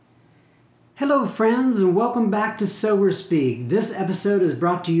Hello, friends, and welcome back to Sober Speak. This episode is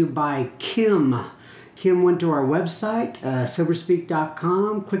brought to you by Kim. Kim went to our website,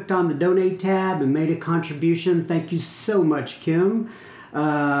 soberspeak.com, clicked on the donate tab, and made a contribution. Thank you so much, Kim,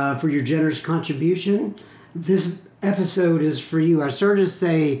 for your generous contribution. This episode is for you. I started to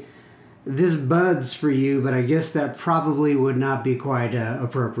say this bud's for you, but I guess that probably would not be quite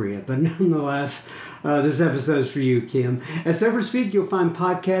appropriate. But nonetheless, this episode is for you, Kim. At Sober Speak, you'll find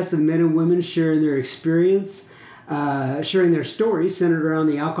podcasts of men and women sharing their experience, sharing their stories centered around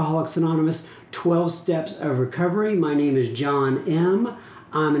the Alcoholics Anonymous 12 Steps of Recovery. My name is John M.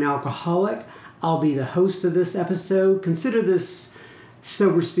 I'm an alcoholic. I'll be the host of this episode. Consider this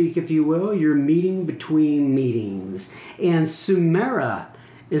Sober Speak, if you will, your meeting between meetings. And Sumera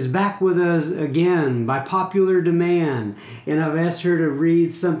is back with us again by popular demand, and I've asked her to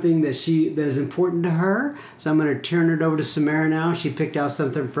read something that is important to her. So I'm going to turn it over to Sumera now. She picked out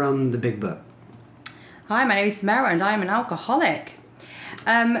something from the Big Book. Hi, my name is Sumera, and I am an alcoholic.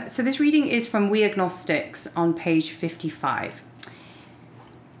 So this reading is from We Agnostics on page 55.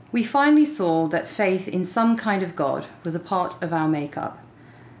 We finally saw that faith in some kind of God was a part of our makeup,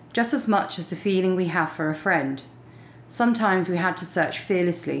 just as much as the feeling we have for a friend. Sometimes we had to search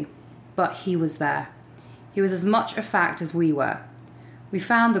fearlessly, but he was there. He was as much a fact as we were. We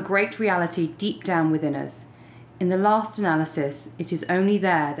found the great reality deep down within us. In the last analysis, it is only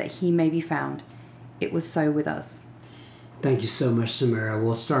there that he may be found. It was so with us. Thank you so much, Sumera.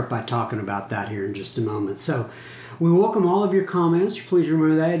 We'll start by talking about that here in just a moment. So we welcome all of your comments. Please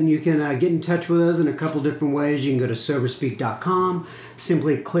remember that. And you can get in touch with us in a couple different ways. You can go to soberspeak.com.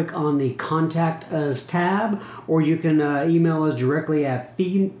 Simply click on the Contact Us tab. Or you can email us directly at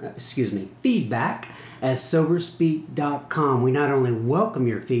feedback@soberspeak.com. We not only welcome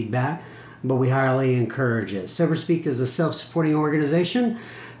your feedback, but we highly encourage it. SoberSpeak is a self-supporting organization.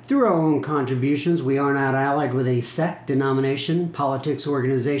 Through our own contributions, we are not allied with any sect, denomination, politics,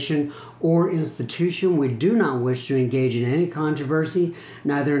 organization, or institution. We do not wish to engage in any controversy,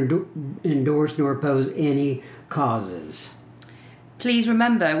 neither endorse nor oppose any causes. Please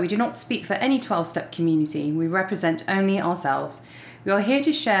remember, we do not speak for any 12-step community. We represent only ourselves. We are here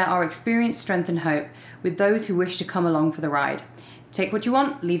to share our experience, strength, and hope with those who wish to come along for the ride. Take what you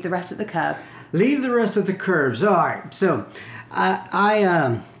want, leave the rest at the curb. Leave the rest at the curbs. All right, so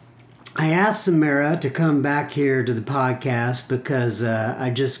I asked Sumera to come back here to the podcast because I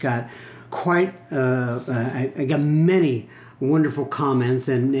just got I got many wonderful comments,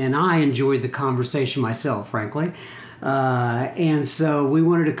 and I enjoyed the conversation myself, frankly. And so we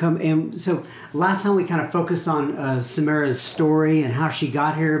wanted to come. And so last time we kind of focused on Sumera's story and how she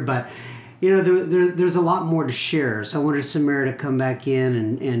got here, but there's a lot more to share. So I wanted Sumera to come back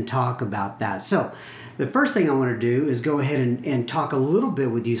in and talk about that. So the first thing I want to do is go ahead and talk a little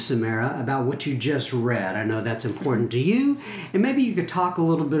bit with you, Sumera, about what you just read. I know that's important to you, and maybe you could talk a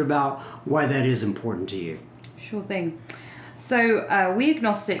little bit about why that is important to you. Sure thing. So, We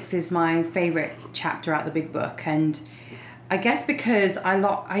Agnostics is my favorite chapter out of the Big Book, and I guess because I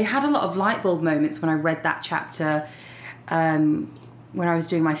had a lot of light bulb moments when I read that chapter when I was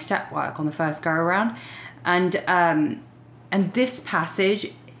doing my step work on the first go around, and this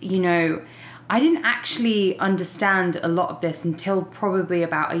passage, I didn't actually understand a lot of this until probably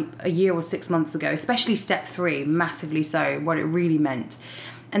about a year or 6 months ago, especially step 3, massively so, what it really meant.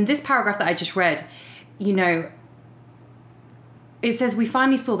 And this paragraph that I just read, it says, we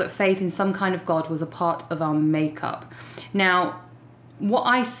finally saw that faith in some kind of God was a part of our makeup. Now, what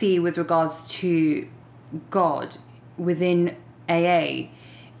I see with regards to God within AA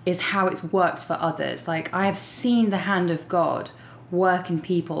is how it's worked for others. Like, I have seen the hand of God work in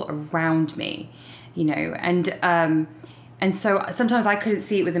people around me, and so sometimes I couldn't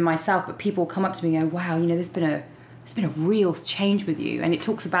see it within myself, but people come up to me and go, wow, there's been a real change with you. And it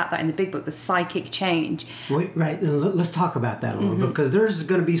talks about that in the Big Book, the psychic change. Right. Let's talk about that a little bit, because there's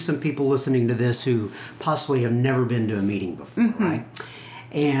going to be some people listening to this who possibly have never been to a meeting before, right?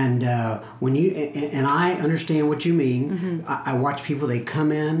 And when I understand what you mean. I watch people, they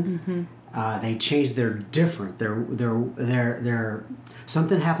come in, they change, they're different. They're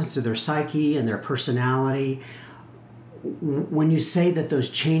something happens to their psyche and their personality. When you say that those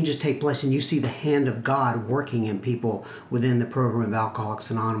changes take place and you see the hand of God working in people within the program of Alcoholics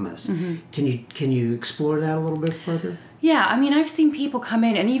Anonymous, can you explore that a little bit further? Yeah, I mean, I've seen people come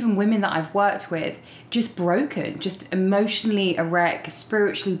in, and even women that I've worked with, just broken, just emotionally a wreck,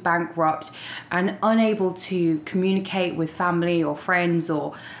 spiritually bankrupt, and unable to communicate with family or friends,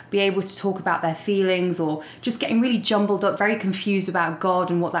 or be able to talk about their feelings, or just getting really jumbled up, very confused about God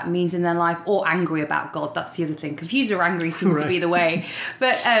and what that means in their life, or angry about God. That's the other thing. Confused or angry seems to be the way.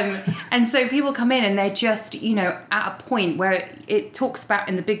 But and so people come in and they're just, you know, at a point where it talks about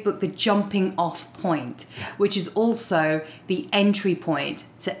in the big book the jumping off point, which is also the entry point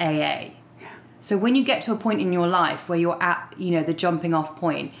to AA. So when you get to a point in your life where you're at, you know, the jumping off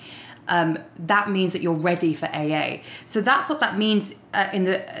point, that means that you're ready for AA. So that's what that means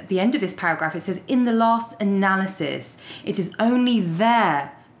at the end of this paragraph. It says, in the last analysis, it is only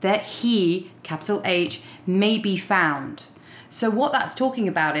there that he, capital H, may be found. So what that's talking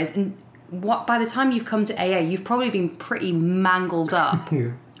about is, what by the time you've come to AA, you've probably been pretty mangled up.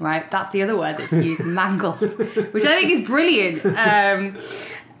 Yeah. Right? That's the other word that's used, mangled, which I think is brilliant,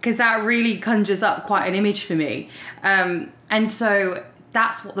 because that really conjures up quite an image for me. And so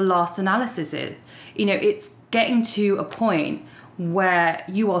that's what the last analysis is. You know, it's getting to a point where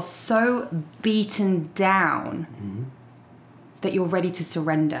you are so beaten down that you're ready to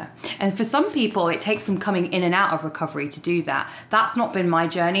surrender. And for some people, it takes them coming in and out of recovery to do that. That's not been my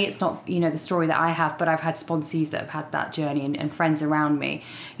journey. It's not, you know, the story that I have, but I've had sponsees that have had that journey, and friends around me,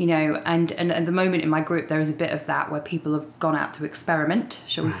 you know, and at the moment in my group, there is a bit of that where people have gone out to experiment,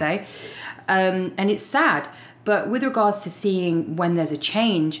 shall we say. And it's sad. But with regards to seeing when there's a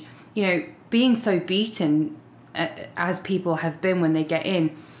change, you know, being so beaten as people have been when they get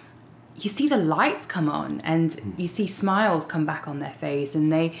in, you see the lights come on, and you see smiles come back on their face,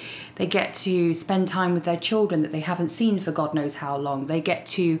 and they get to spend time with their children that they haven't seen for God knows how long. They get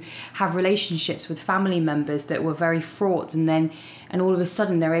to have relationships with family members that were very fraught, and all of a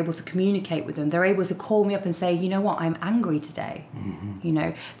sudden they're able to communicate with them. They're able to call me up and say, you know what, I'm angry today. You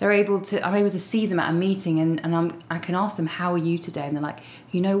know, I'm able to see them at a meeting, and I can ask them, how are you today? And they're like,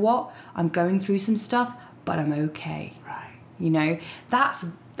 you know what, I'm going through some stuff, but I'm okay. Right. You know,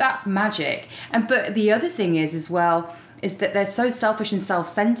 that's magic. But the other thing is that they're so selfish and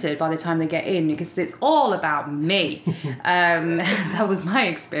self-centered by the time they get in, because it's all about me. That was my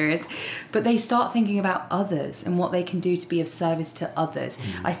experience. But they start thinking about others and what they can do to be of service to others.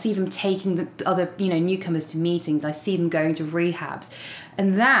 I see them taking the other, you know, newcomers to meetings. I see them going to rehabs.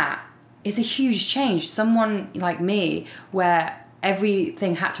 And that is a huge change. Someone like me, where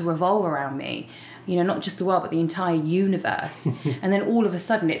everything had to revolve around me, you know, not just the world, but the entire universe. And then all of a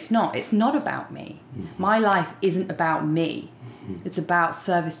sudden, it's not about me. My life isn't about me. It's about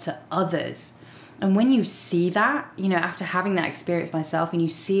service to others. And when you see that, you know, after having that experience myself, and you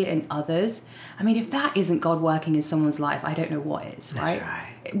see it in others, I mean, if that isn't God working in someone's life, I don't know what is, right?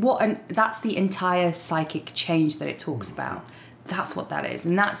 That's right. And that's the entire psychic change that it talks about. That's what that is.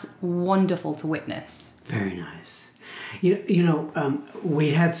 And that's wonderful to witness. Very nice. You know,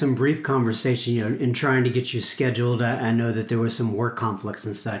 we had some brief conversation, you know, in trying to get you scheduled. I know that there was some work conflicts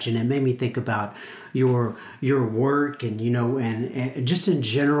and such, and it made me think about your work, and, you know, and just in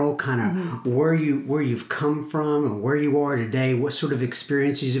general, kind of where you've come from and where you are today, what sort of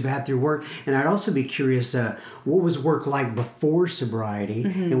experiences you've had through work. And I'd also be curious, what was work like before sobriety,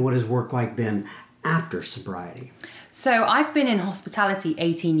 and what has work like been after sobriety? So I've been in hospitality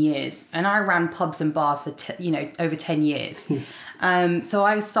 18 years, and I ran pubs and bars for over 10 years. So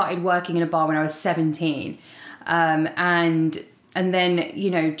I started working in a bar when I was 17, and then,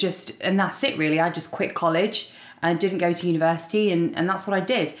 you know, and that's it really. I just quit college and didn't go to university, and that's what I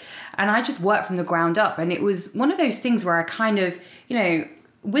did. And I just worked from the ground up, and it was one of those things where I kind of, you know,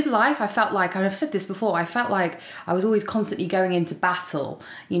 with life, I felt like, and I've said this before, I felt like I was always constantly going into battle.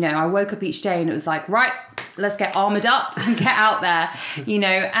 You know, I woke up each day and it was like, right, let's get armored up and get out there, you know.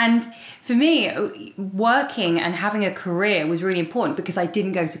 And for me, working and having a career was really important, because I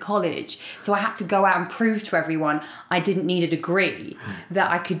didn't go to college. So I had to go out and prove to everyone I didn't need a degree,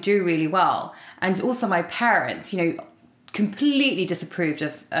 that I could do really well. And also my parents, you know, completely disapproved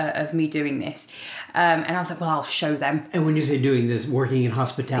of me doing this, and I was like, well, I'll show them. And when you say doing this, working in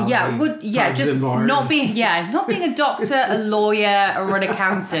hospitality, just not being a doctor, a lawyer, or an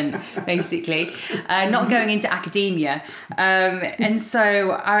accountant, basically, not going into academia, and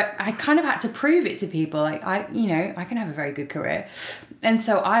so I kind of had to prove it to people, like I can have a very good career, and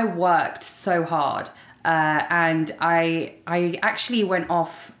so I worked so hard, and I actually went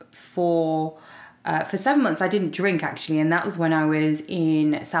off for 7 months. I didn't drink, actually, and that was when I was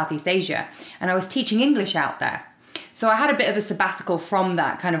in Southeast Asia, and I was teaching English out there. So I had a bit of a sabbatical from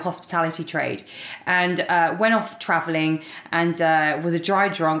that kind of hospitality trade, and went off traveling, and was a dry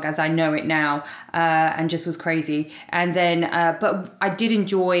drunk as I know it now, and just was crazy. And then, but I did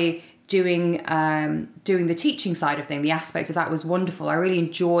enjoy doing the teaching side of things. The aspect of that was wonderful. I really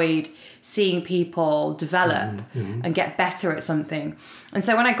enjoyed seeing people develop and get better at something. And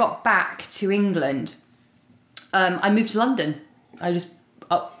so when I got back to England, I moved to London. I just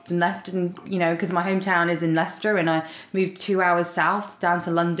up and left, and because my hometown is in Leicester, and I moved 2 hours south down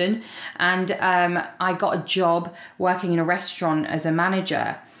to London, and I got a job working in a restaurant as a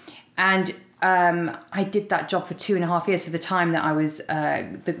manager, and I did that job for 2.5 years, for the time that I was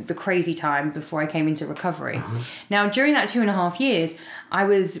the crazy time before I came into recovery. Now, during that 2.5 years, I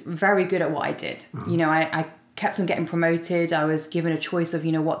was very good at what I did. I kept on getting promoted. I was given a choice of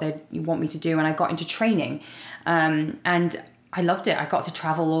what they want me to do, and I got into training, and I loved it. I got to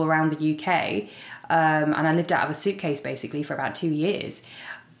travel all around the UK, and I lived out of a suitcase basically for about 2 years.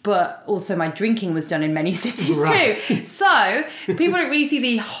 But also my drinking was done in many cities too. So people don't really see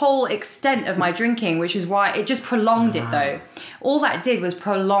the whole extent of my drinking, which is why it just prolonged it though. All that did was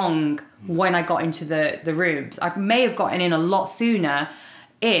prolong when I got into the rooms. I may have gotten in a lot sooner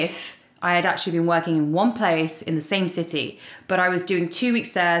if I had actually been working in one place in the same city, but I was doing 2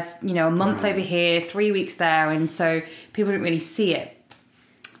 weeks there, a month over here, 3 weeks there. And so people didn't really see it.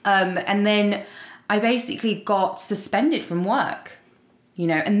 And then I basically got suspended from work.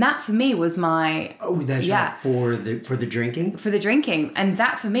 And that for me was my... Oh, that's right, for the drinking? For the drinking. And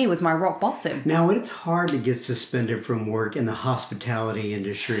that for me was my rock bottom. Now, it's hard to get suspended from work in the hospitality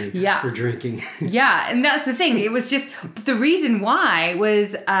industry for drinking. Yeah, and that's the thing. It was just... The reason why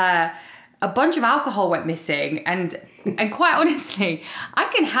was a bunch of alcohol went missing, and quite honestly, I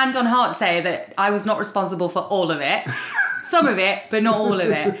can hand on heart say that I was not responsible for all of it. Some of it, but not all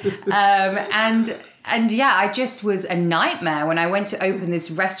of it. And yeah, I just was a nightmare when I went to open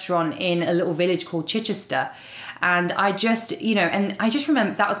this restaurant in a little village called Chichester. And I just, and I just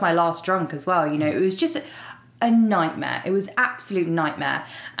remember that was my last drunk as well. It was just a nightmare. It was absolute nightmare.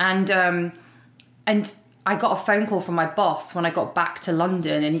 And I got a phone call from my boss when I got back to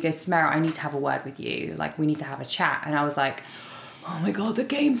London, and he goes, "Samara, I need to have a word with you. Like, we need to have a chat." And I was like, oh my God, the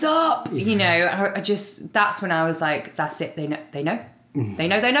game's up. I just, that's when I was like, that's it. They know. They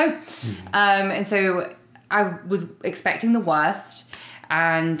know. And so I was expecting the worst,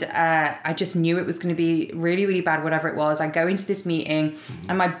 and I just knew it was going to be really, really bad, whatever it was. I go into this meeting,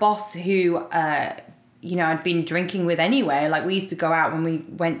 and my boss, who, I'd been drinking with anyway, like we used to go out when we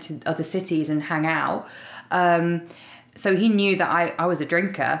went to other cities and hang out. So he knew that I was a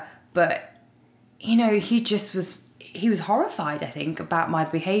drinker, but, he was horrified, I think, about my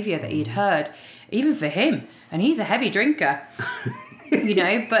behaviour that he'd heard, even for him. And he's a heavy drinker.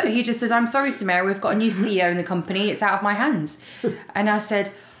 But he just says, "I'm sorry, Samara, we've got a new CEO in the company. It's out of my hands." And I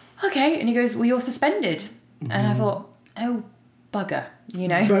said, "Okay." And he goes, "Well, you're suspended." And I thought, oh, bugger,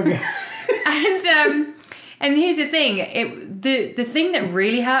 Bugger. And here's the thing. The thing that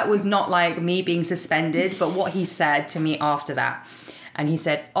really hurt was not like me being suspended, but what he said to me after that. And he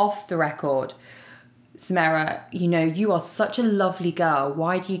said, "Off the record, Samara, you are such a lovely girl.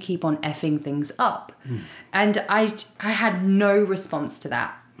 Why do you keep on effing things up?" And I had no response to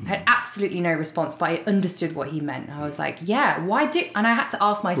that. I had absolutely no response, but I understood what he meant. I was like, yeah, why do... And I had to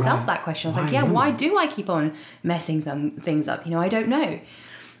ask myself that question. I was like, why do I keep on messing things up? I don't know.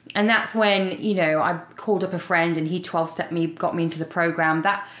 And that's when, I called up a friend, and he 12-stepped me, got me into the program.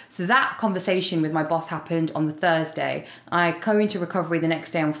 So that conversation with my boss happened on the Thursday. I go into recovery the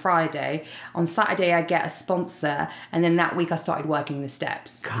next day on Friday. On Saturday, I get a sponsor. And then that week I started working the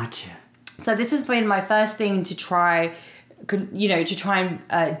steps. Gotcha. So this has been my first thing to try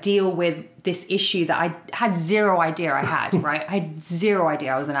and deal with this issue that I had zero idea I had, right? I had zero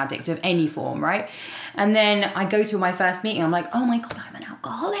idea I was an addict of any form, right? And then I go to my first meeting. I'm like, oh my God, I'm an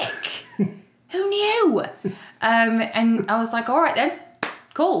alcoholic. Who knew? And I was like, all right then,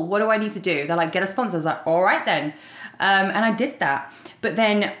 cool. What do I need to do? They're like, get a sponsor. I was like, all right then. And I did that. But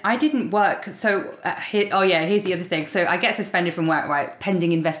then I didn't work. So, here's the other thing. So I get suspended from work, right?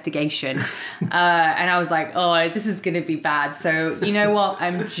 Pending investigation. And I was like, oh, this is going to be bad. So you know what?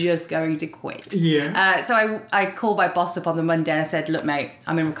 I'm just going to quit. Yeah. So I called my boss up on the Monday, and I said, look, mate,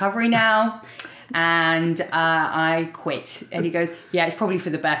 I'm in recovery now. And I quit. And he goes, yeah, it's probably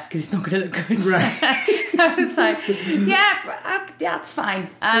for the best because it's not going to look good. Right. I was like, yeah, that's fine.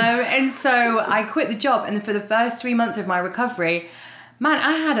 And so I quit the job. And for the first 3 months of my recovery, man,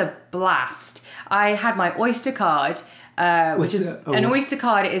 I had a blast. I had my Oyster card. which is an Oyster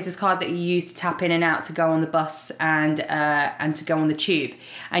card is this card that you use to tap in and out to go on the bus and to go on the tube,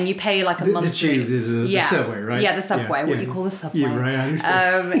 and you pay like a monthly. The tube is the subway, right? Yeah, the subway. What do you call the subway? Yeah, right. I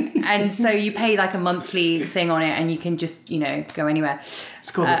understand. And so you pay like a monthly thing on it, and you can just go anywhere.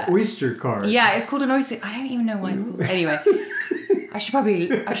 It's called an Oyster card. Yeah, it's called an Oyster. I don't even know why it's called. Anyway. I should probably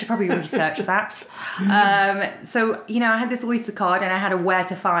research that. So, I had this Oyster card and I had a where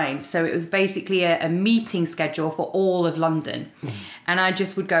to find. So it was basically a meeting schedule for all of London. And I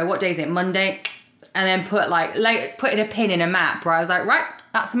just would go, what day is it? Monday? And then put in a pin in a map where I was like, right,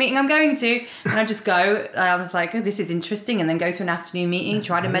 that's the meeting I'm going to. And I just go, I was like, oh, this is interesting. And then go to an afternoon meeting,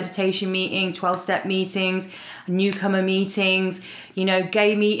 tried a meditation meeting, 12-step meetings, newcomer meetings,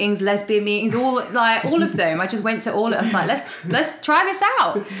 gay meetings, lesbian meetings, all of them. I just went to all. I was like, let's try this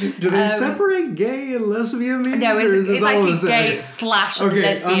out. Do they separate gay and lesbian meetings? No, it's actually gay / lesbian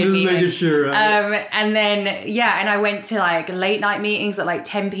meetings. I'm just making sure. Right? And then and I went to late night meetings at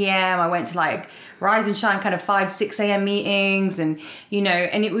 10 p.m. I went to Rise and Shine kind of 5-6 a.m. meetings, and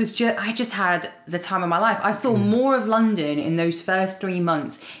and it was I just had the time of my life. I saw more of London in those first 3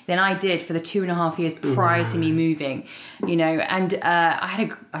 months than I did for the 2.5 years prior to me moving, and I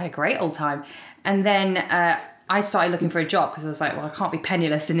had a great old time. And then I started looking for a job because I was like, well, I can't be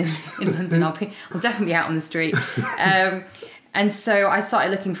penniless in London. I'll definitely be out on the street. And so I started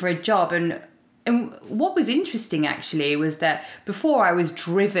looking for a job, and what was interesting actually was that before I was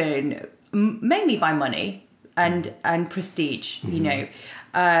driven mainly by money and prestige,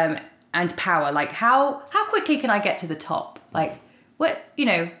 and power. Like how quickly can I get to the top? What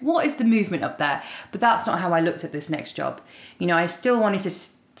is the movement up there? But that's not how I looked at this next job. I still wanted to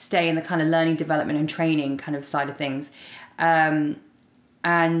stay in the kind of learning, development and training kind of side of things. And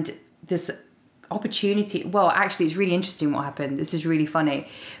this opportunity, well, actually it's really interesting what happened. This is really funny.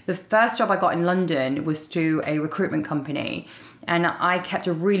 The first job I got in London was through a recruitment company, and I kept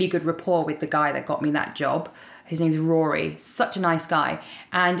a really good rapport with the guy that got me that job. His name's Rory, such a nice guy.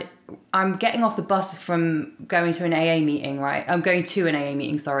 And I'm getting off the bus from going to an AA meeting, right? I'm going to an AA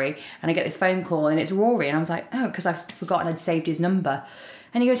meeting, sorry. And I get this phone call and it's Rory. And I was like, oh, because I've forgotten I'd saved his number.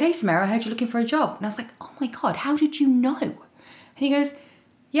 And he goes, hey, Samara, I heard you're looking for a job. And I was like, oh my God, how did you know? And he goes,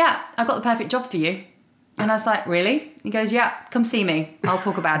 yeah, I've got the perfect job for you. And I was like, really? He goes, yeah, come see me. I'll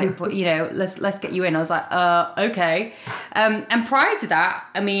talk about it. But, let's get you in. I was like, okay. And prior to that,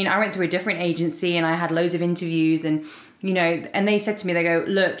 I went through a different agency and I had loads of interviews and, and they said to me, they go,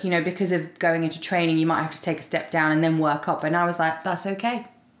 look, because of going into training, you might have to take a step down and then work up. And I was like, that's okay.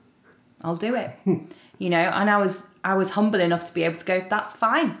 I'll do it. And I was humble enough to be able to go, that's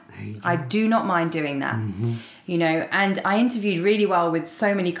fine. I do not mind doing that. Mm-hmm. And I interviewed really well with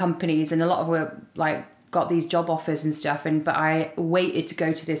so many companies and a lot of were got these job offers and stuff, but I waited to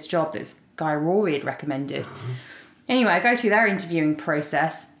go to this job that this guy Rory had recommended. Mm-hmm. Anyway, I go through their interviewing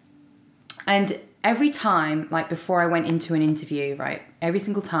process, and every time, before I went into an interview, right, every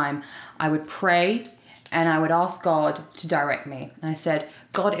single time I would pray and I would ask God to direct me. And I said,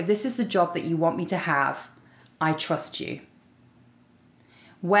 God, if this is the job that you want me to have, I trust you.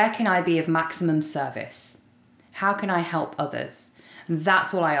 Where can I be of maximum service? How can I help others? And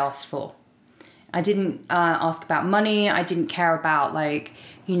that's all I asked for. I didn't ask about money. I didn't care about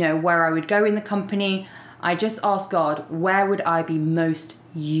where I would go in the company. I just asked God, where would I be most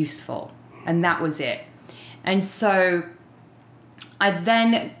useful? And that was it. And so I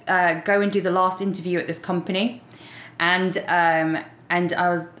then go and do the last interview at this company. And I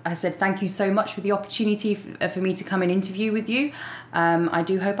said, thank you so much for the opportunity for me to come and interview with you. I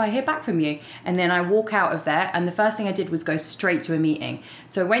do hope I hear back from you. And then I walk out of there. And the first thing I did was go straight to a meeting.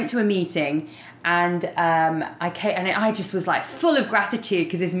 So I went to a meeting and I just was full of gratitude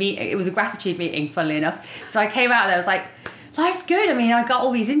because it was a gratitude meeting, funnily enough. So I came out there, I was like, life's good. I got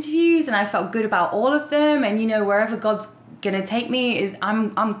all these interviews and I felt good about all of them. And, wherever God's gonna take me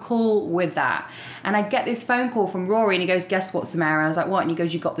I'm cool with that. And I get this phone call from Rory and he goes, guess what, Samara? I was like, what? And he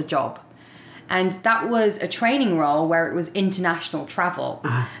goes, you got the job. And that was a training role where it was international travel.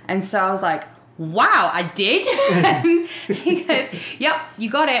 And so I was like, wow, I did? He goes, yep, you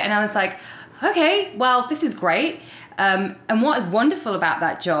got it. And I was like, okay, well, this is great. And what is wonderful about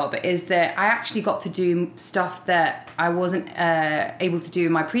that job is that I actually got to do stuff that I wasn't able to do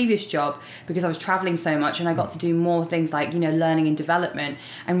in my previous job because I was traveling so much, and I got to do more things like, learning and development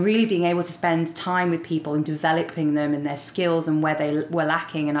and really being able to spend time with people and developing them and their skills and where they were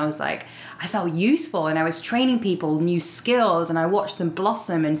lacking. And I was like, I felt useful, and I was training people new skills, and I watched them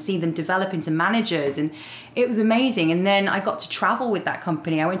blossom and see them develop into managers, and it was amazing. And then I got to travel with that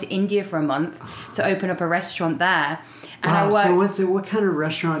company. I went to India for a month to open up a restaurant there. And wow, I worked. so what kind of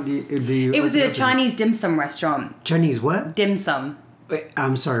restaurant do you? It was a Chinese dim sum restaurant. Chinese what? Dim sum. Wait,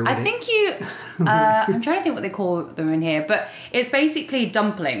 I'm sorry. I think you. I'm trying to think what they call them in here, but it's basically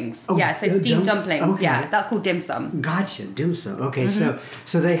dumplings. Oh, yeah, so steamed dumplings. Okay. Yeah, that's called dim sum. Gotcha, dim sum. Okay, so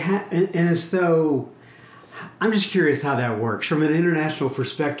they had, and as though. I'm just curious how that works from an international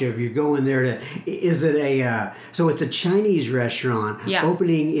perspective. You go in there to, is it a, so it's a Chinese restaurant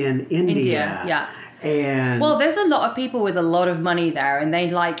opening in India. Yeah. And well, there's a lot of people with a lot of money there, and they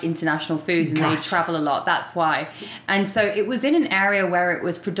like international foods, and they travel a lot. That's why. And so it was in an area where it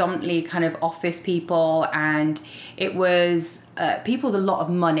was predominantly kind of office people, and it was people with a lot of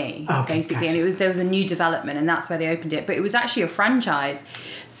money, basically. Gotcha. And there was a new development, and that's where they opened it. But it was actually a franchise.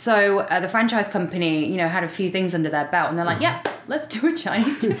 So the franchise company, had a few things under their belt, and they're like, yeah, let's do a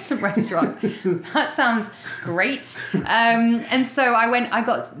Chinese dim sum restaurant. That sounds great. And so I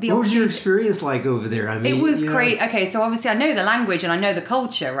got the. What was your experience like over there? I mean, it was great. Okay, so obviously I know the language and I know the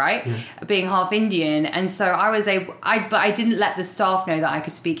culture, right? Being half Indian, and so I was able. But I didn't let the staff know that I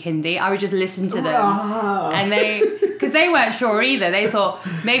could speak Hindi. I would just listen to them, and because they weren't sure either. They thought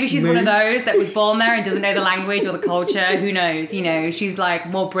maybe she's one of those that was born there and doesn't know the language or the culture. Who knows? She's like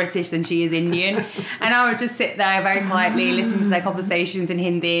more British than she is Indian, and I would just sit there very quietly, listening to their conversations in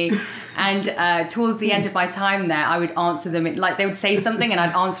Hindi. And towards the end of my time there, I would answer them like they would say something, and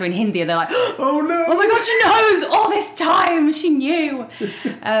I'd answer in Hindi, and they're like, "Oh no! Oh my God, she knows all this time. She knew."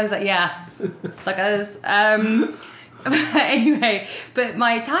 I was like, "Yeah, suckers." Anyway, but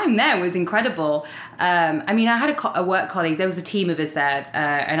my time there was incredible. I had a work colleague. There was a team of us there,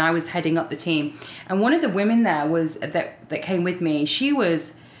 and I was heading up the team. And one of the women there that came with me. She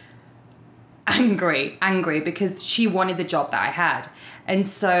was angry because she wanted the job that I had, and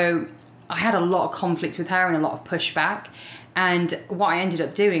so I had a lot of conflict with her and a lot of pushback. And what I ended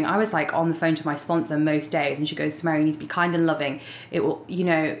up doing, I was like on the phone to my sponsor most days, and she goes, "Samara, you need to be kind and loving. It will,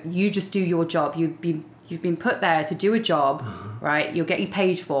 you just do your job. You've been put there to do a job, right? You're getting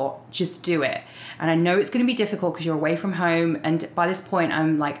paid for. Just do it. And I know it's going to be difficult because you're away from home. And by this point,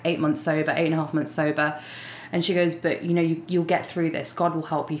 I'm like 8 months sober, 8.5 months sober." And she goes, "But you'll get through this. God will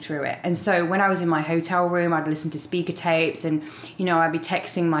help you through it." And so when I was in my hotel room, I'd listen to speaker tapes, and I'd be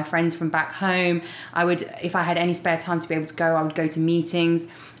texting my friends from back home. I would, if I had any spare time to be able to go, I would go to meetings.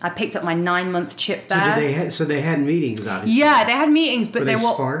 I picked up my 9-month chip there. So they had meetings, obviously. Yeah, they had meetings, but they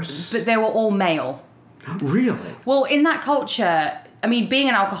were sparse. But they were all male. Really? Well, in that culture, being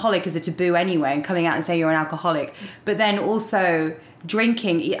an alcoholic is a taboo anyway, and coming out and saying you're an alcoholic. But then also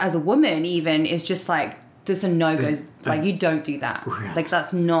drinking as a woman even is just like, there's a no-go. Like, you don't do that. Really? Like,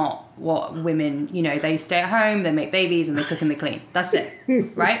 that's not what women, they stay at home, they make babies, and they cook and they clean. That's it,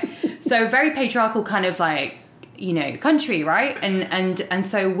 right? So very patriarchal kind of like, country, right? And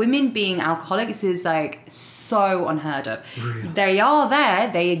so women being alcoholics is like so unheard of. Really? They are there,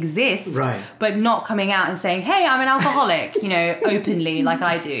 they exist, right, but not coming out and saying, "Hey, I'm an alcoholic," openly like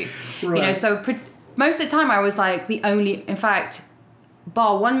I do. Right. So most of the time I was like the only, in fact,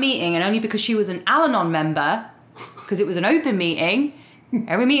 bar one meeting, and only because she was an Al-Anon member, because it was an open meeting,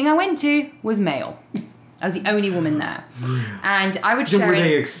 every meeting I went to was male. I was the only woman there. And I would share. Were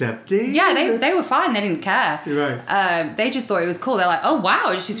they accepting? Yeah, they were fine. They didn't care. Right. They just thought it was cool. They're like, "Oh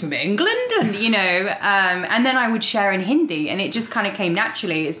wow, she's from England," and and then I would share in Hindi, and it just kind of came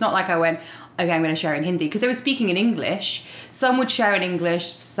naturally. It's not like I went, "Okay, I'm going to share in Hindi," because they were speaking in English. Some would share in English,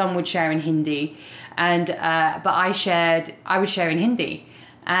 some would share in Hindi, and but I would share in Hindi,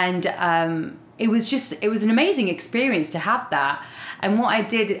 and it was an amazing experience to have that. And what I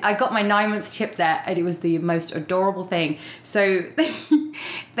did, I got my 9-month chip there, and it was the most adorable thing. So they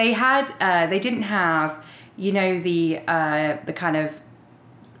didn't have, the kind of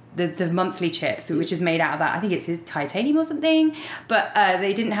the monthly chips, which is made out of that. I think it's titanium or something, but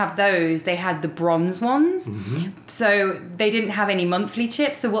they didn't have those. They had the bronze ones. Mm-hmm. So they didn't have any monthly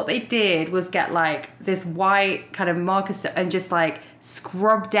chips. So what they did was get like this white kind of marker and just like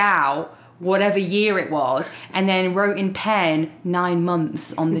scrubbed out whatever year it was, and then wrote in pen 9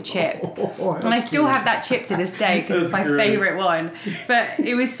 months on the chip. And I still have that chip to this day because it's my favourite one. But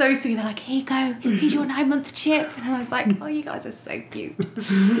it was so sweet. They're like, "Here you go, here's your 9-month chip." And I was like, "Oh, you guys are so cute."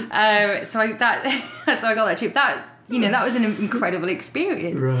 So I got that chip. That was an incredible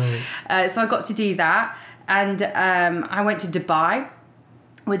experience. Right. So I got to do that, and I went to Dubai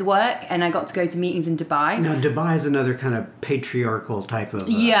with work, and I got to go to meetings in Dubai. Now, Dubai is another kind of patriarchal type of...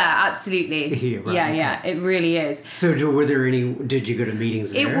 yeah, absolutely. Right, yeah, it really is. So did you go to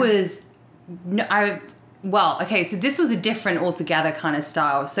meetings there? It was... so this was a different altogether kind of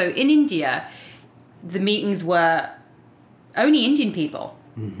style. So in India, the meetings were only Indian people.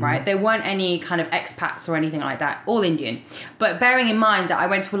 right? There weren't any kind of expats or anything like that, all Indian. But bearing in mind that I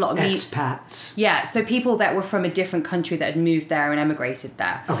went to a lot of expats. Yeah, so people that were from a different country that had moved there and emigrated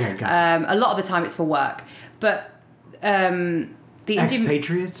there. Okay, gotcha. A lot of the time it's for work. But the Indian...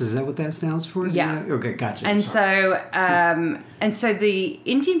 Expatriates, is that what that stands for? Yeah. Okay, gotcha. And so the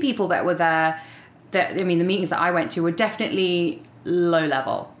Indian people that were there, the meetings that I went to were definitely low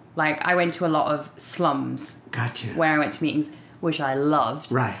level. Like, I went to a lot of slums. Gotcha. Where I went to meetings, which I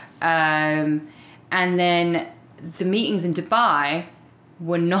loved. Right. And then the meetings in Dubai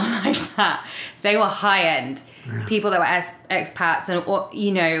were not like that. They were high end. Really? People that were expats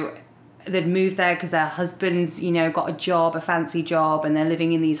and, they'd moved there because their husbands, got a job, a fancy job, and they're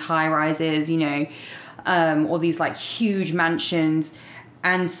living in these high rises, or these like huge mansions.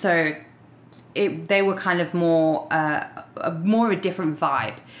 And so they were kind of more of a different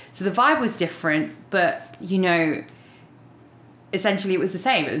vibe. So the vibe was different, but, essentially it was the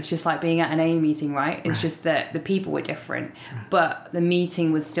same. It was just like being at an AA meeting, right? It's just that the people were different, but the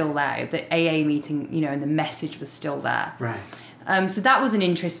meeting was still there. The AA meeting, and the message was still there. Right. So that was an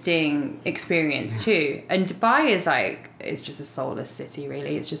interesting experience too. And Dubai is it's just a soulless city,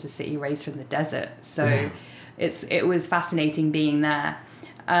 really. It's just a city raised from the desert. So it was fascinating being there.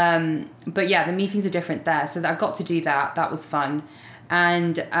 But yeah, the meetings are different there. So I got to do that. That was fun.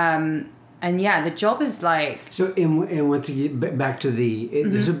 And yeah, the job is like... So, and once you get back to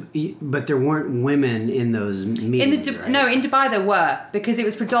but there weren't women in those meetings, right? No, in Dubai there were, because it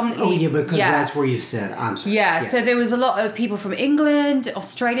was predominantly... Oh, yeah, because that's where you said, I'm sorry. Yeah, so there was a lot of people from England,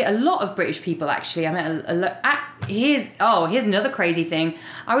 Australia, a lot of British people, actually. I met a lot... Here's another crazy thing.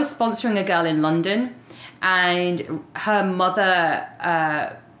 I was sponsoring a girl in London, and her mother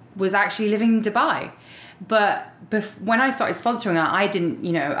was actually living in Dubai. But when I started sponsoring her, I didn't,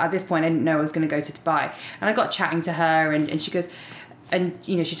 at this point, I didn't know I was going to go to Dubai. And I got chatting to her, and she goes, and,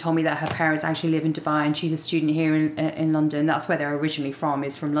 she told me that her parents actually live in Dubai, and she's a student here in London. That's where they're originally from,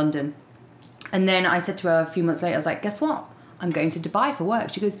 is from London. And then I said to her a few months later, I was like, guess what? I'm going to Dubai for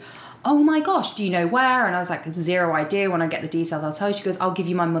work. She goes, oh my gosh, do you know where? And I was like, zero idea. When I get the details, I'll tell you. She goes, I'll give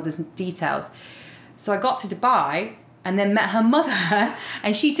you my mother's details. So I got to Dubai and then met her mother,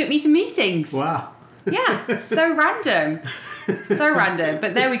 and she took me to meetings. Wow. Yeah, so random.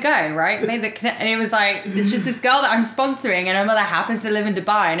 But there we go, right? And it was like, it's just this girl that I'm sponsoring, and her mother happens to live in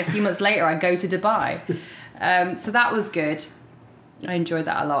Dubai, and a few months later I go to Dubai. So that was good. I enjoyed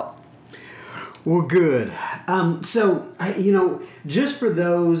that a lot. Well, good. So, just for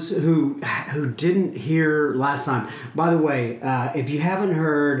those who didn't hear last time, by the way, if you haven't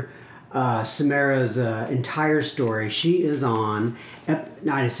heard Samara's entire story, she is on,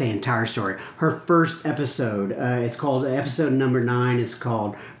 I say entire story, her first episode. It's called, episode number 9 is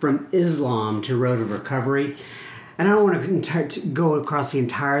called From Islam to Road of Recovery. And I don't want to go across the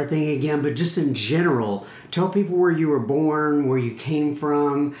entire thing again, but just in general, tell people where you were born, where you came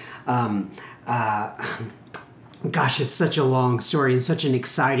from. Gosh, it's such a long story and such an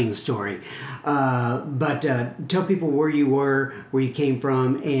exciting story. But tell people where you were, where you came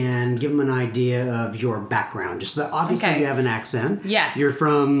from, and give them an idea of your background. Just that obviously you have an accent. Yes.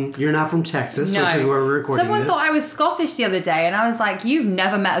 You're not from Texas, no. Which is where we're recording Someone thought I was Scottish the other day, and I was like, you've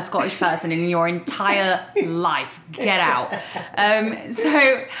never met a Scottish person in your entire life. Get out.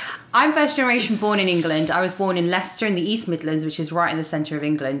 So I'm first generation born in England. I was born in Leicester in the East Midlands, which is right in the centre of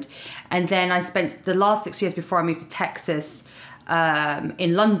England. And then I spent the last 6 years before I moved to Texas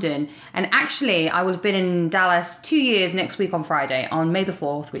in London. And actually, I will have been in Dallas 2 years next week on Friday, on May the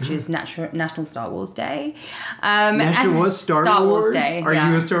 4th, which is National Star Wars Day. National was Star Wars Day. Are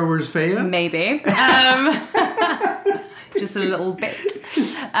you a Star Wars fan? Maybe. Just a little bit.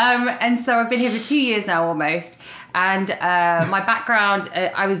 And so I've been here for 2 years now almost. And my background,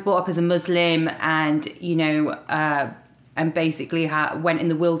 I was brought up as a Muslim, and, and basically went in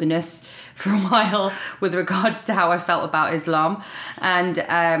the wilderness for a while with regards to how I felt about Islam. And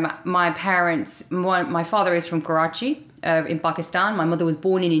my parents, my father is from Karachi in Pakistan. My mother was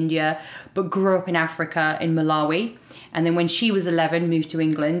born in India, but grew up in Africa in Malawi. And then when she was 11, moved to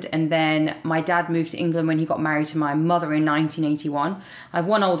England. And then my dad moved to England when he got married to my mother in 1981. I have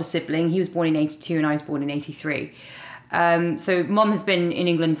one older sibling. He was born in 82 and I was born in 83. So mom has been in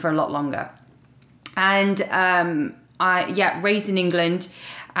England for a lot longer. And raised in England.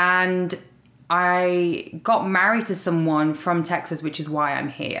 And I got married to someone from Texas, which is why I'm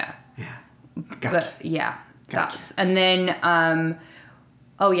here. Yeah. Gotcha. But yeah, gotcha. And then,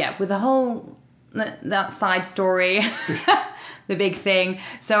 with the whole... that side story, the big thing.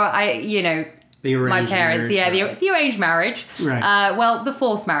 So The arranged my parents, marriage, the arranged marriage. Right. Well, the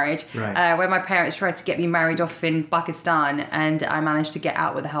forced marriage. Right. Where my parents tried to get me married off in Pakistan, and I managed to get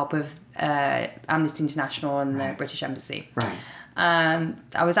out with the help of Amnesty International and the British Embassy. Right.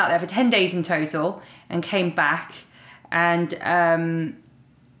 I was out there for 10 days in total and came back, and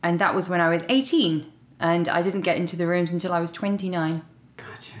that was when I was 18, and I didn't get into the rooms until I was 29.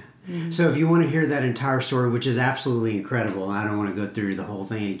 Gotcha. So if you want to hear that entire story, which is absolutely incredible, I don't want to go through the whole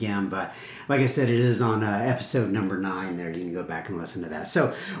thing again, but like I said, it is on episode number 9 there. You can go back and listen to that.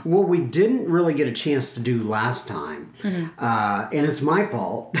 So what we didn't really get a chance to do last time, and it's my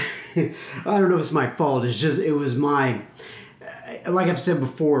fault. I don't know if it's my fault. It was my... Like I've said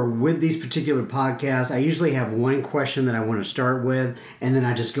before, with these particular podcasts, I usually have one question that I want to start with, and then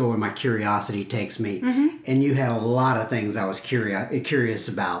I just go where my curiosity takes me. And you had a lot of things I was curious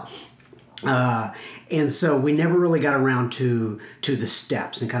about. And so we never really got around to the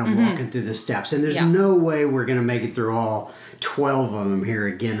steps and kind of walking through the steps. And there's no way we're going to make it through all 12 of them here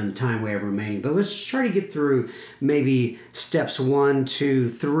again in the time we have remaining. But let's try to get through maybe steps 1, 2,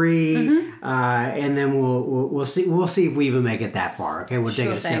 3, and then we'll see if we even make it that far. Okay, we'll take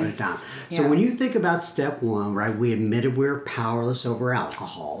it a step at a time. So when you think about step 1, right, we admitted we're powerless over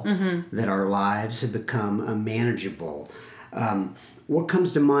alcohol, that our lives have become unmanageable. What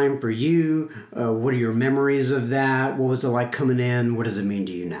comes to mind for you? What are your memories of that? What was it like coming in? What does it mean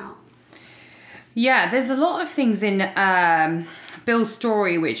to you now? Yeah, there's a lot of things in Bill's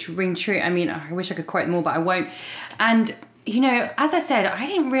story which ring true. I mean, I wish I could quote them all, but I won't. And, you know, as I said, I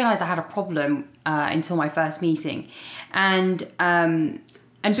didn't realise I had a problem until my first meeting. And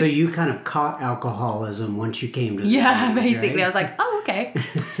so you kind of caught alcoholism once you came to the basically. Right? I was like, oh, okay,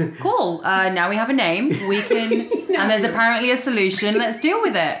 cool. Now we have a name. We can, and there's apparently a solution. Let's deal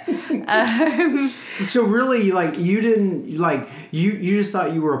with it. So really, like, you didn't, like, you just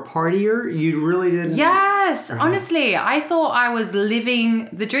thought you were a partier? You really didn't? Yes, honestly. I thought I was living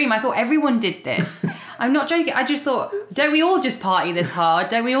the dream. I thought everyone did this. I'm not joking. I just thought, don't we all just party this hard?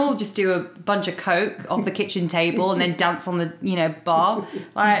 Don't we all just do a bunch of Coke off the kitchen table and then dance on the, bar?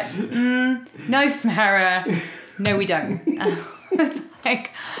 Like, no, Samara. No, we don't. I was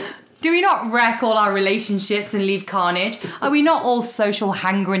like, do we not wreck all our relationships and leave carnage? Are we not all social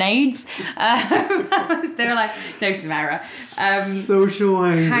hand grenades? They were like, no, Samara. Social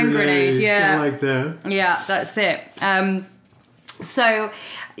hand grenade, yeah. I like that. Yeah, that's it. So,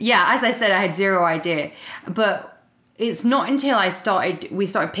 yeah, as I said, I had zero idea. But it's not until we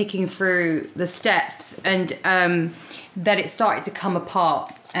started picking through the steps and that it started to come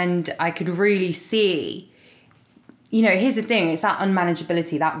apart. And I could really see... here's the thing, it's that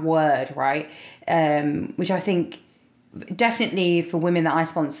unmanageability, that word, right? Which I think definitely for women that I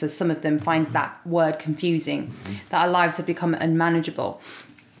sponsor, some of them find that word confusing, that our lives have become unmanageable.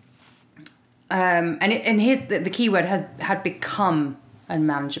 And here's the key word had become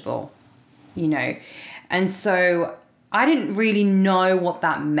unmanageable, And so I didn't really know what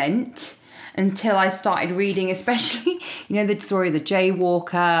that meant until I started reading, especially, the story of the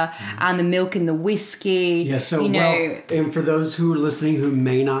jaywalker and the milk and the whiskey. Yeah, so, and for those who are listening who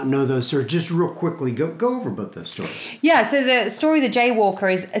may not know those stories, just real quickly, go over both those stories. Yeah, so the story of the jaywalker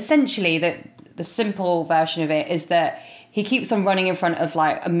is essentially the simple version of it is that he keeps on running in front of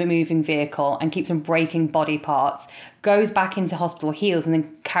like a moving vehicle and keeps on breaking body parts, goes back into hospital, heals, and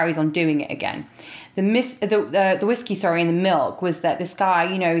then carries on doing it again. The whiskey, and the milk was that this guy,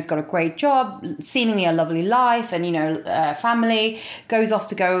 he's got a great job, seemingly a lovely life, and family, goes off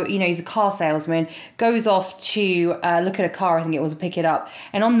to go, he's a car salesman, goes off to look at a car, I think it was, pick it up,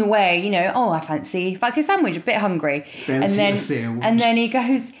 and on the way, I fancy a sandwich, a bit hungry, a sandwich. And then he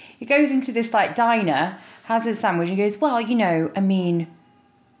goes into this like diner, has his sandwich, and he goes, well, I've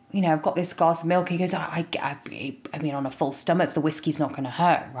got this glass of milk. And he goes, I mean, on a full stomach, the whiskey's not going to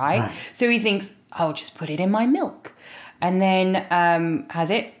hurt, right? So he thinks, I'll just put it in my milk. And then has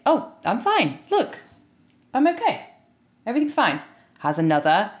it. Oh, I'm fine. Look, I'm okay. Everything's fine. Has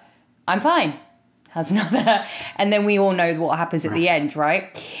another. I'm fine. Has another. And then we all know what happens at the end,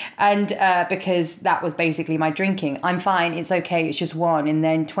 right? And because that was basically my drinking. I'm fine. It's okay. It's just one. And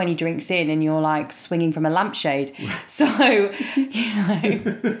then 20 drinks in and you're like swinging from a lampshade. So,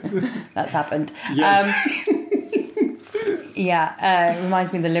 that's happened. Yes. It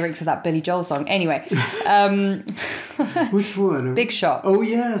reminds me of the lyrics of that Billy Joel song. Anyway. Which one? Big Shot. Oh,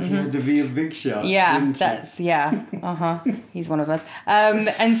 yes. He had to be a big shot. Yeah, that's, yeah. He's one of us.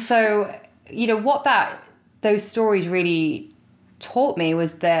 And so... what those stories really taught me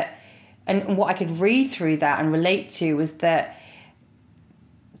was that, and what I could read through that and relate to was that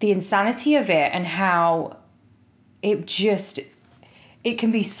the insanity of it and how it just, it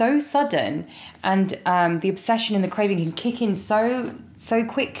can be so sudden, and the obsession and the craving can kick in so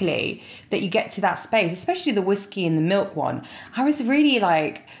quickly that you get to that space, especially the whiskey and the milk one. I was really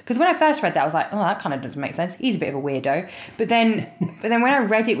like, because when I first read that, I was like, oh, that kind of doesn't make sense. He's a bit of a weirdo. But then when I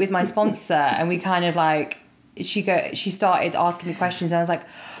read it with my sponsor and we kind of like, she started asking me questions and I was like,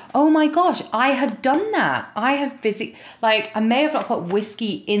 oh my gosh, I have done that. I have I may have not put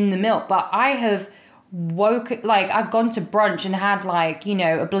whiskey in the milk, but I have I've gone to brunch and had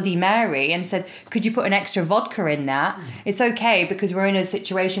a Bloody Mary and said, could you put an extra vodka in that? It's okay because we're in a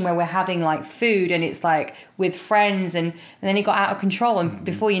situation where we're having food and it's with friends and then it got out of control and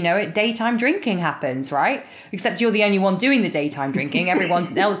before you know it, daytime drinking happens, right? Except you're the only one doing the daytime drinking.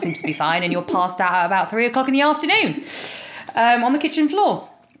 Everyone else seems to be fine and you're passed out at about 3:00 in the afternoon on the kitchen floor.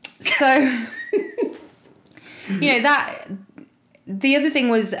 So, that... The other thing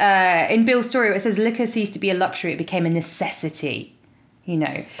was, in Bill's story, it says liquor ceased to be a luxury, it became a necessity,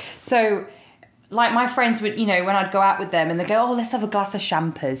 So, my friends would, when I'd go out with them and they'd go, oh, let's have a glass of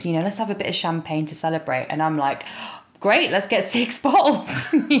champers, let's have a bit of champagne to celebrate. And I'm like, great, let's get 6 bottles,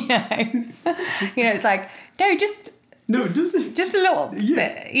 It's like, no, just a little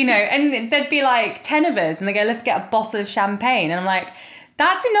bit, And there'd be 10 of us and they go, let's get a bottle of champagne. And I'm like,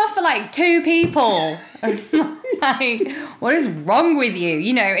 that's enough for 2 people. What is wrong with you?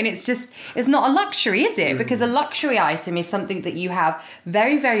 And it's not a luxury, is it? Because a luxury item is something that you have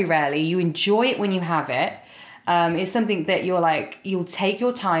very, very rarely. You enjoy it when you have it. It's something that you'll take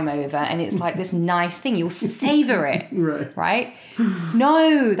your time over and it's this nice thing. You'll savor it. Right?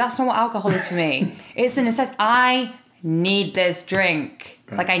 No, that's not what alcohol is for me. It's a necessity. I need this drink.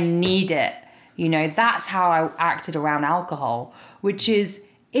 Right. I need it. That's how I acted around alcohol, which is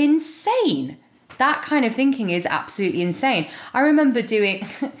insane. That kind of thinking is absolutely insane. I remember talking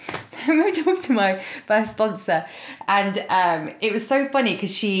to my first sponsor and it was so funny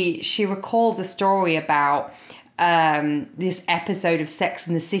because she recalled a story about this episode of Sex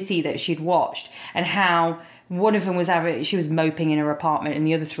and the City that she'd watched and how one of them she was moping in her apartment and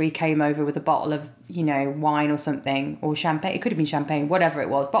the other 3 came over with a bottle of, wine or something, or champagne. It could have been champagne, whatever it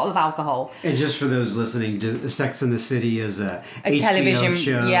was, bottle of alcohol. And just for those listening, Sex and the City is a HBO television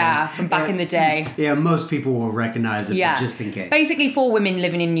show. From back in the day. Yeah, most people will recognize it, but just in case. Basically 4 women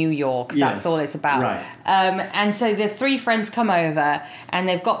living in New York. That's all it's about. Right. And so the 3 friends come over and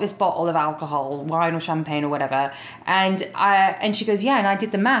they've got this bottle of alcohol, wine or champagne or whatever. And she goes, yeah, and I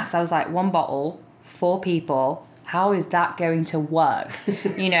did the maths. I was like, 1 bottle, 4 people. How is that going to work?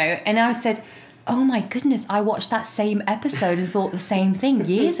 And I said, oh my goodness, I watched that same episode and thought the same thing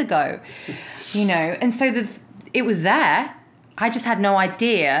years ago, and so it was there. I just had no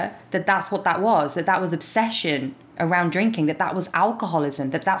idea that that's what that was obsession around drinking, that was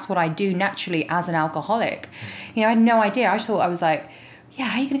alcoholism, that's what I do naturally as an alcoholic. I had no idea. I thought I was like, yeah,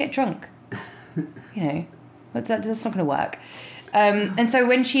 how are you going to get drunk? But that's not going to work. And so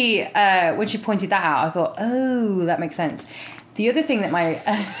when she pointed that out, I thought, oh, that makes sense. The other thing that my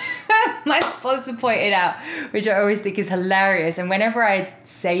my sponsor pointed out, which I always think is hilarious, and whenever I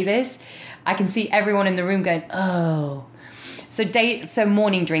say this, I can see everyone in the room going, oh. So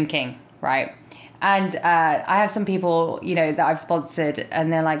morning drinking, right? And I have some people, that I've sponsored,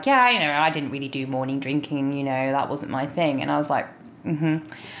 and they're like, yeah, I didn't really do morning drinking, that wasn't my thing. And I was like,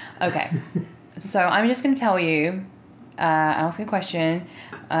 okay. So I'm just going to tell you, ask a question,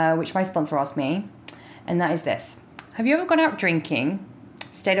 which my sponsor asked me, and that is this. Have you ever gone out drinking,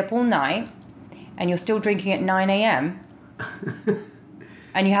 stayed up all night, and you're still drinking at 9 a.m.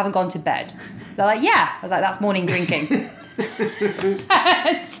 and you haven't gone to bed? They're like, yeah. I was like, that's morning drinking. and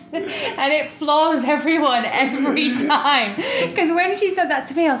it floors everyone every time. Because when she said that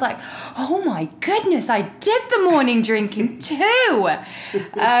to me, I was like, oh my goodness, I did the morning drinking too.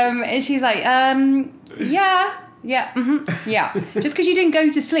 And she's like, yeah. Yeah, yeah. Just because you didn't go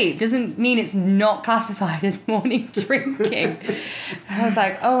to sleep doesn't mean it's not classified as morning drinking. I was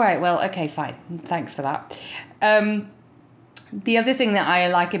like, all right, well, okay, fine. Thanks for that. The other thing that I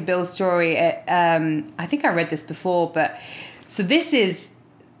like in Bill's story, I think I read this before, but so this is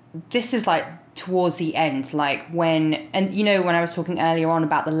towards the end, when I was talking earlier on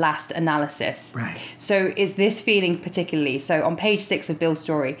about the last analysis. Right. So it's this feeling particularly. So on page 6 of Bill's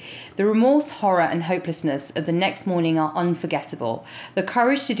story, the remorse, horror and hopelessness of the next morning are unforgettable. The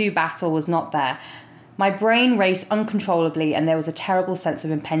courage to do battle was not there. My brain raced uncontrollably and there was a terrible sense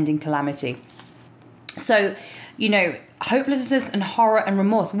of impending calamity. So, hopelessness and horror and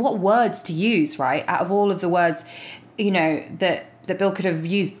remorse, what words to use, right? Out of all of the words, that Bill could have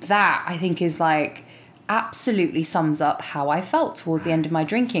used, that I think is absolutely sums up how I felt towards the end of my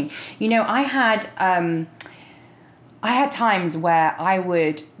drinking. I had I had times where I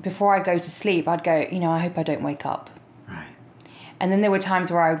would, before I go to sleep, I'd go, I hope I don't wake up. Right. And then there were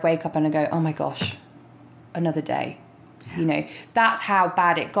times where I would wake up and I'd go, oh my gosh, another day. Yeah. That's how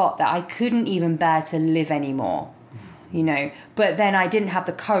bad it got, that I couldn't even bear to live anymore, But then I didn't have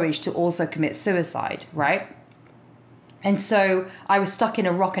the courage to also commit suicide, right? And so I was stuck in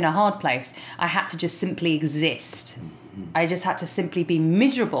a rock and a hard place. I had to just simply exist. I just had to simply be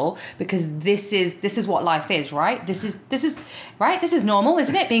miserable, because this is what life is, right? This is right. This is normal,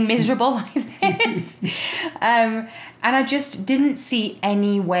 isn't it? Being miserable like this. And I just didn't see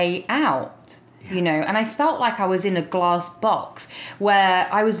any way out. And I felt like I was in a glass box where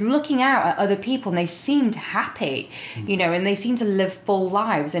I was looking out at other people and they seemed happy, and they seemed to live full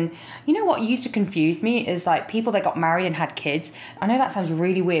lives. And what used to confuse me is like people that got married and had kids. I know that sounds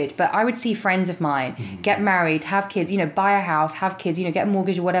really weird, but I would see friends of mine get married, have kids, buy a house, have kids, get a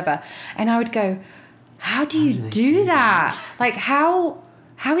mortgage or whatever. And I would go, how do you do that? Like, how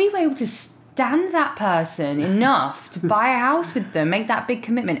are you able to stand that person enough to buy a house with them, make that big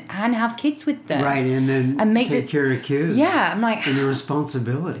commitment, and have kids with them, right? And then take care of kids. Yeah, I'm like, and the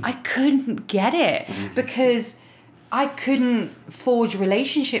responsibility. I couldn't get it because I couldn't forge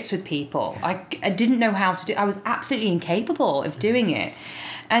relationships with people. I didn't know how to do. I was absolutely incapable of doing it,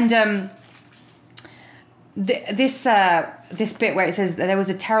 and this bit where it says that there was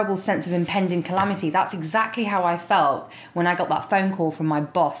a terrible sense of impending calamity, that's exactly how I felt when I got that phone call from my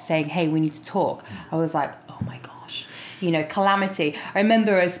boss saying, hey, we need to talk. I was like, oh my gosh, calamity. I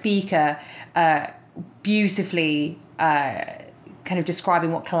remember a speaker beautifully kind of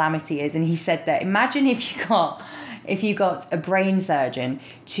describing what calamity is, and he said that imagine if you got a brain surgeon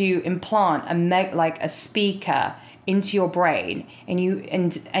to implant a speaker into your brain, and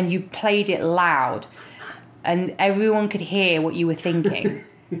you played it loud, and everyone could hear what you were thinking.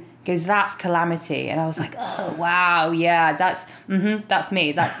 Because that's calamity. And I was like, oh wow, yeah, that's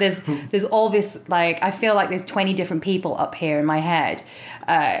me. That there's all this, like, I feel like there's 20 different people up here in my head,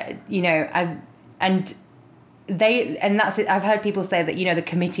 and that's it. I've heard people say that, the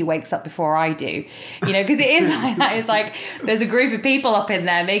committee wakes up before I do, because it is like that. It's like there's a group of people up in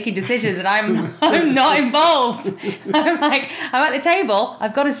there making decisions and I'm not involved. I'm like, I'm at the table,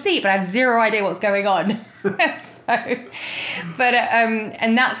 I've got a seat, but I have zero idea what's going on. And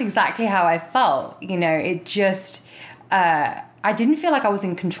that's exactly how I felt. It just, I didn't feel like I was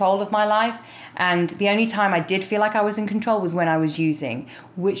in control of my life. And the only time I did feel like I was in control was when I was using,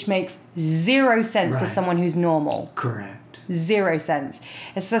 which makes zero sense to someone who's normal. Correct. Zero sense.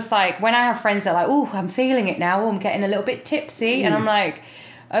 It's just like when I have friends that are like, oh, I'm feeling it now. I'm getting a little bit tipsy. And I'm like,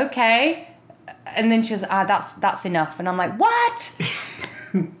 okay. And then she goes, that's enough. And I'm like, what?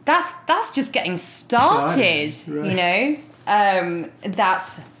 That's just getting started, right.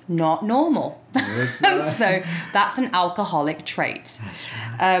 That's not normal. So that's an alcoholic trait. That's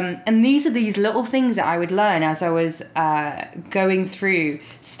right. And these are these little things that I would learn as I was going through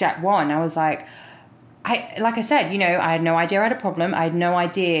step one. I was like I said, I had no idea I had a problem. I had no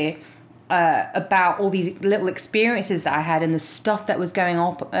idea about all these little experiences that I had and the stuff that was going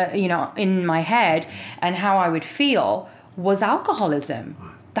on, in my head, and how I would feel was alcoholism.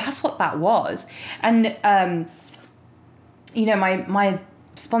 That's what that was. And my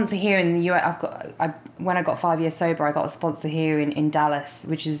sponsor here in the US, when I got 5 years sober, I got a sponsor here in Dallas,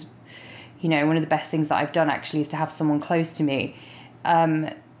 which is, one of the best things that I've done actually, is to have someone close to me.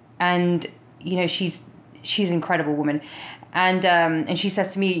 And she's an incredible woman. And she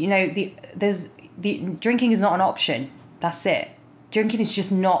says to me, the drinking is not an option. That's it. Drinking is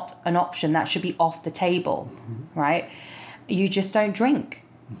just not an option. That should be off the table, right? You just don't drink.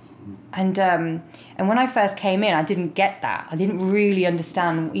 And when I first came in, I didn't get that. I didn't really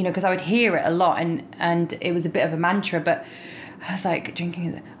understand, because I would hear it a lot, and it was a bit of a mantra. But I was like,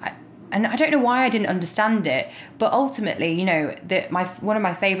 drinking, and I don't know why I didn't understand it. But ultimately, one of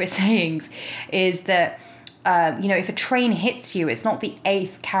my favorite sayings is that, if a train hits you, it's not the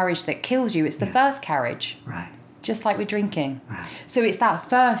 8th carriage that kills you; it's the first carriage. Right. Just like with drinking. Right. So it's that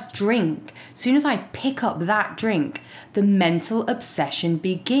first drink. As soon as I pick up that drink, the mental obsession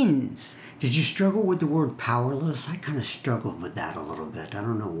begins. Did you struggle with the word powerless? I kind of struggled with that a little bit. I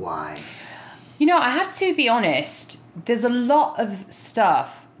don't know why. I have to be honest. There's a lot of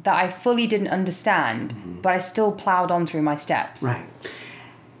stuff that I fully didn't understand, but I still plowed on through my steps. Right.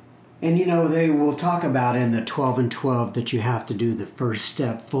 And they will talk about in the 12 and 12 that you have to do the first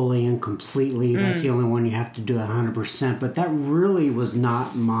step fully and completely. That's the only one you have to do 100%. But that really was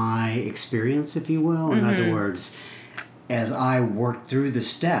not my experience, if you will. In other words, as I worked through the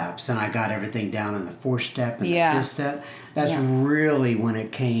steps and I got everything down in the 4th step and the 5th step, that's really when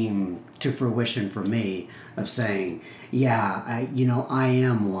it came to fruition for me of saying, I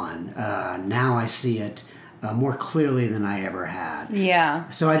am one. Now I see it more clearly than I ever had. Yeah.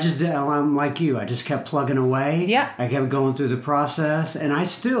 So I'm like you. I just kept plugging away. Yeah. I kept going through the process, and I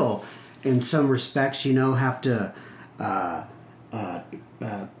still, in some respects, have to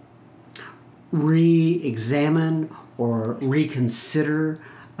re-examine or reconsider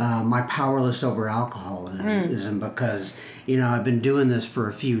my powerless over alcoholism because I've been doing this for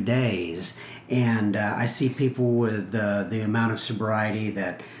a few days, and I see people with the amount of sobriety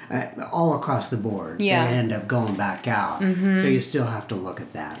that all across the board they end up going back out. Mm-hmm. So you still have to look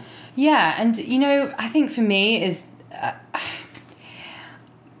at that. Yeah, and I think for me is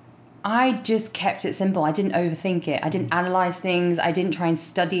I just kept it simple. I didn't overthink it. I didn't analyze things. I didn't try and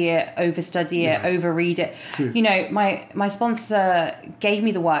study it, overstudy it, overread it. My sponsor gave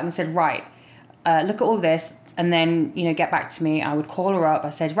me the work and said, right, look at all this. And then, get back to me. I would call her up.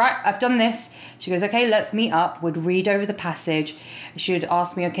 I said, right, I've done this. She goes, okay, let's meet up. Would read over the passage. She would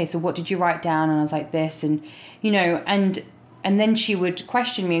ask me, okay, so what did you write down? And I was like, this. And, and then she would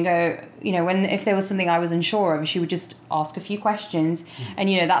question me and go, if there was something I was unsure of, she would just ask a few questions. And,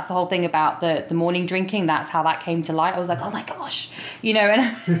 that's the whole thing about the morning drinking. That's how that came to light. I was like, oh my gosh, and I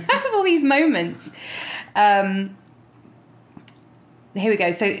have all these moments. Here we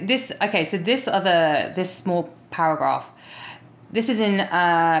go. So this small paragraph, this is in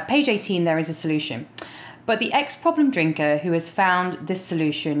page 18, there is a solution. But the ex-problem drinker who has found this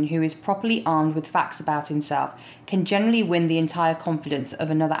solution, who is properly armed with facts about himself, can generally win the entire confidence of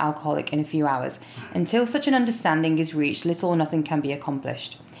another alcoholic in a few hours. Until such an understanding is reached, little or nothing can be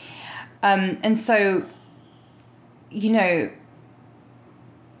accomplished. And so, the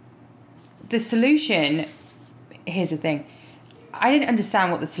solution, here's the thing. I didn't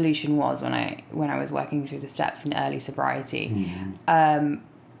understand what the solution was when I was working through the steps in early sobriety. Mm-hmm.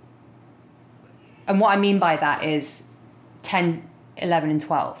 And what I mean by that is 10, 11, and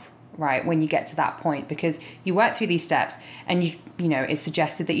 12, right? When you get to that point, because you work through these steps and it's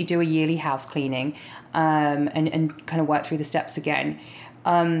suggested that you do a yearly house cleaning, and kind of work through the steps again.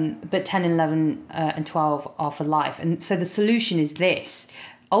 But 10, 11, and 12 are for life. And so the solution is this.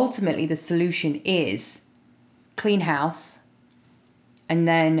 Ultimately, the solution is clean house. And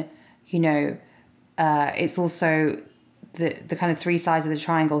then, it's also the kind of 3 sides of the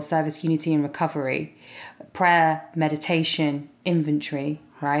triangle: service, unity, and recovery, prayer, meditation, inventory,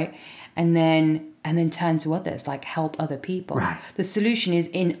 right? And then turn to others, like help other people. Right. The solution is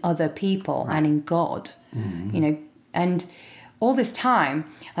in other people and in God, and all this time,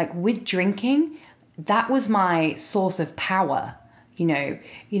 like with drinking, that was my source of power.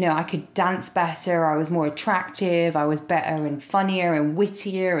 I could dance better, I was more attractive, I was better and funnier and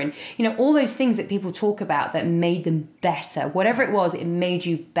wittier, and, all those things that people talk about that made them better. Whatever it was, it made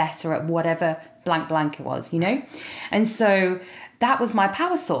you better at whatever blank it was, And so that was my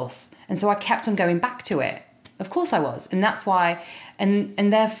power source. And so I kept on going back to it. Of course I was. And that's why,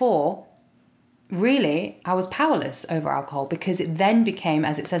 and therefore, really, I was powerless over alcohol, because it then became,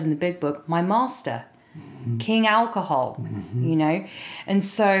 as it says in the big book, my master. King alcohol, and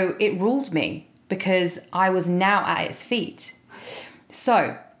so it ruled me because I was now at its feet.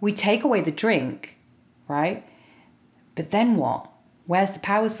 So we take away the drink, right? But then what? Where's the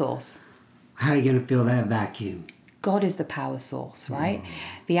power source? How are you going to fill that vacuum? God is the power source, right?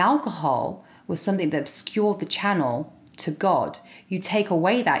 The alcohol was something that obscured the channel to God. You take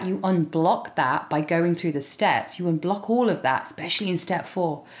away that, you unblock that by going through the steps. You unblock all of that, especially in step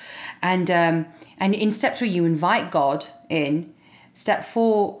 4. And in step 3, you invite God in. Step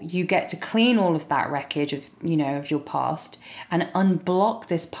 4, you get to clean all of that wreckage of your past and unblock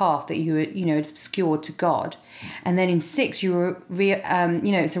this path that you it's obscured to God. And then in 6,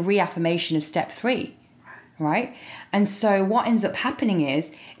 it's a reaffirmation of step 3, right? And so what ends up happening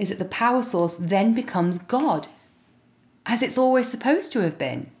is that the power source then becomes God, as it's always supposed to have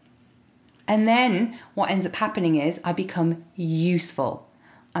been. And then what ends up happening is I become useful.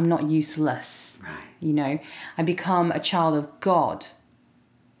 I'm not useless, right. I become a child of God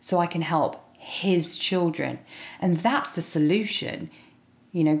so I can help his children. And that's the solution.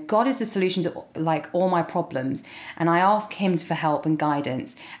 God is the solution to like all my problems. And I ask him for help and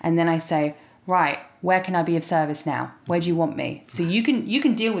guidance. And then I say, right, where can I be of service now? Where do you want me? So you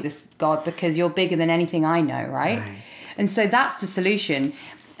can deal with this, God, because you're bigger than anything I know, right? And so that's the solution.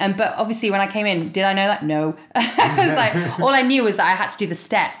 But obviously when I came in, did I know that? No. It was like, all I knew was that I had to do the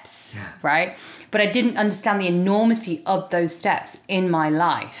steps, right? But I didn't understand the enormity of those steps in my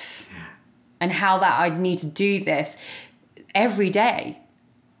life and how that I'd need to do this every day.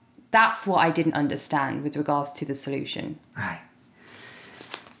 That's what I didn't understand with regards to the solution. Right.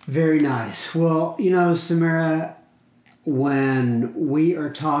 Very nice. Well, Samara, when we are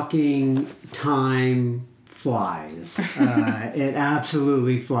talking, time flies. It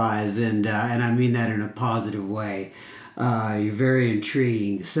absolutely flies, and I mean that in a positive way. You're very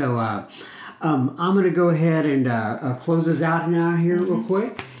intriguing. So I'm going to go ahead and close us out now here real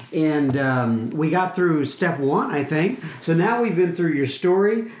quick. And we got through step 1, I think. So now we've been through your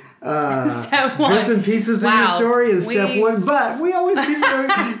story. Bits and pieces of your story in step 1, but we always seem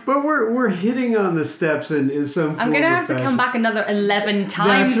to, but we're hitting on the steps in some form. I'm gonna have to come back another 11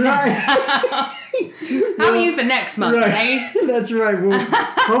 times. That's right. How are you for next month, eh? That's right. Well,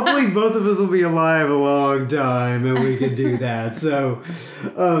 hopefully both of us will be alive a long time and we can do that. So,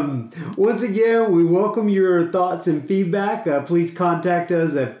 once again, we welcome your thoughts and feedback. Please contact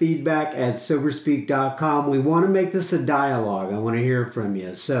us at feedback@soberspeak.com. We want to make this a dialogue. I want to hear from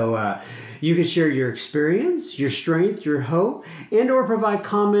you. So, you can share your experience, your strength, your hope, and or provide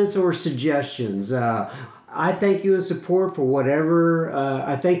comments or suggestions. I thank you in support for whatever,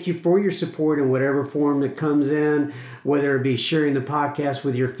 I thank you for your support in whatever form that comes in, whether it be sharing the podcast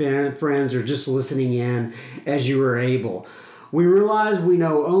with your friends or just listening in as you are able. We realize we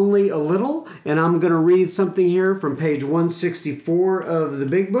know only a little, and I'm going to read something here from page 164 of the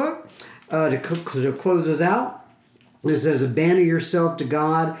Big Book to close us out. It says, abandon yourself to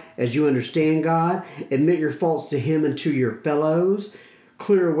God as you understand God. Admit your faults to Him and to your fellows.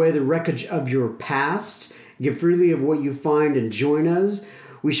 Clear away the wreckage of your past. Give freely of what you find and join us.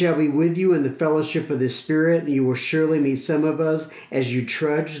 We shall be with you in the fellowship of the Spirit, and you will surely meet some of us as you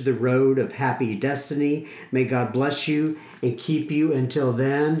trudge the road of happy destiny. May God bless you and keep you until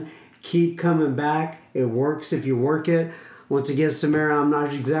then. Keep coming back. It works if you work it. Once again, Samara, I'm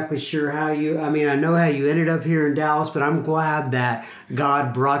not exactly sure I know how you ended up here in Dallas, but I'm glad that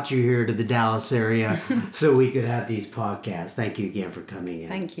God brought you here to the Dallas area so we could have these podcasts. Thank you again for coming in.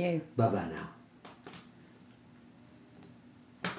 Thank you. Bye-bye now.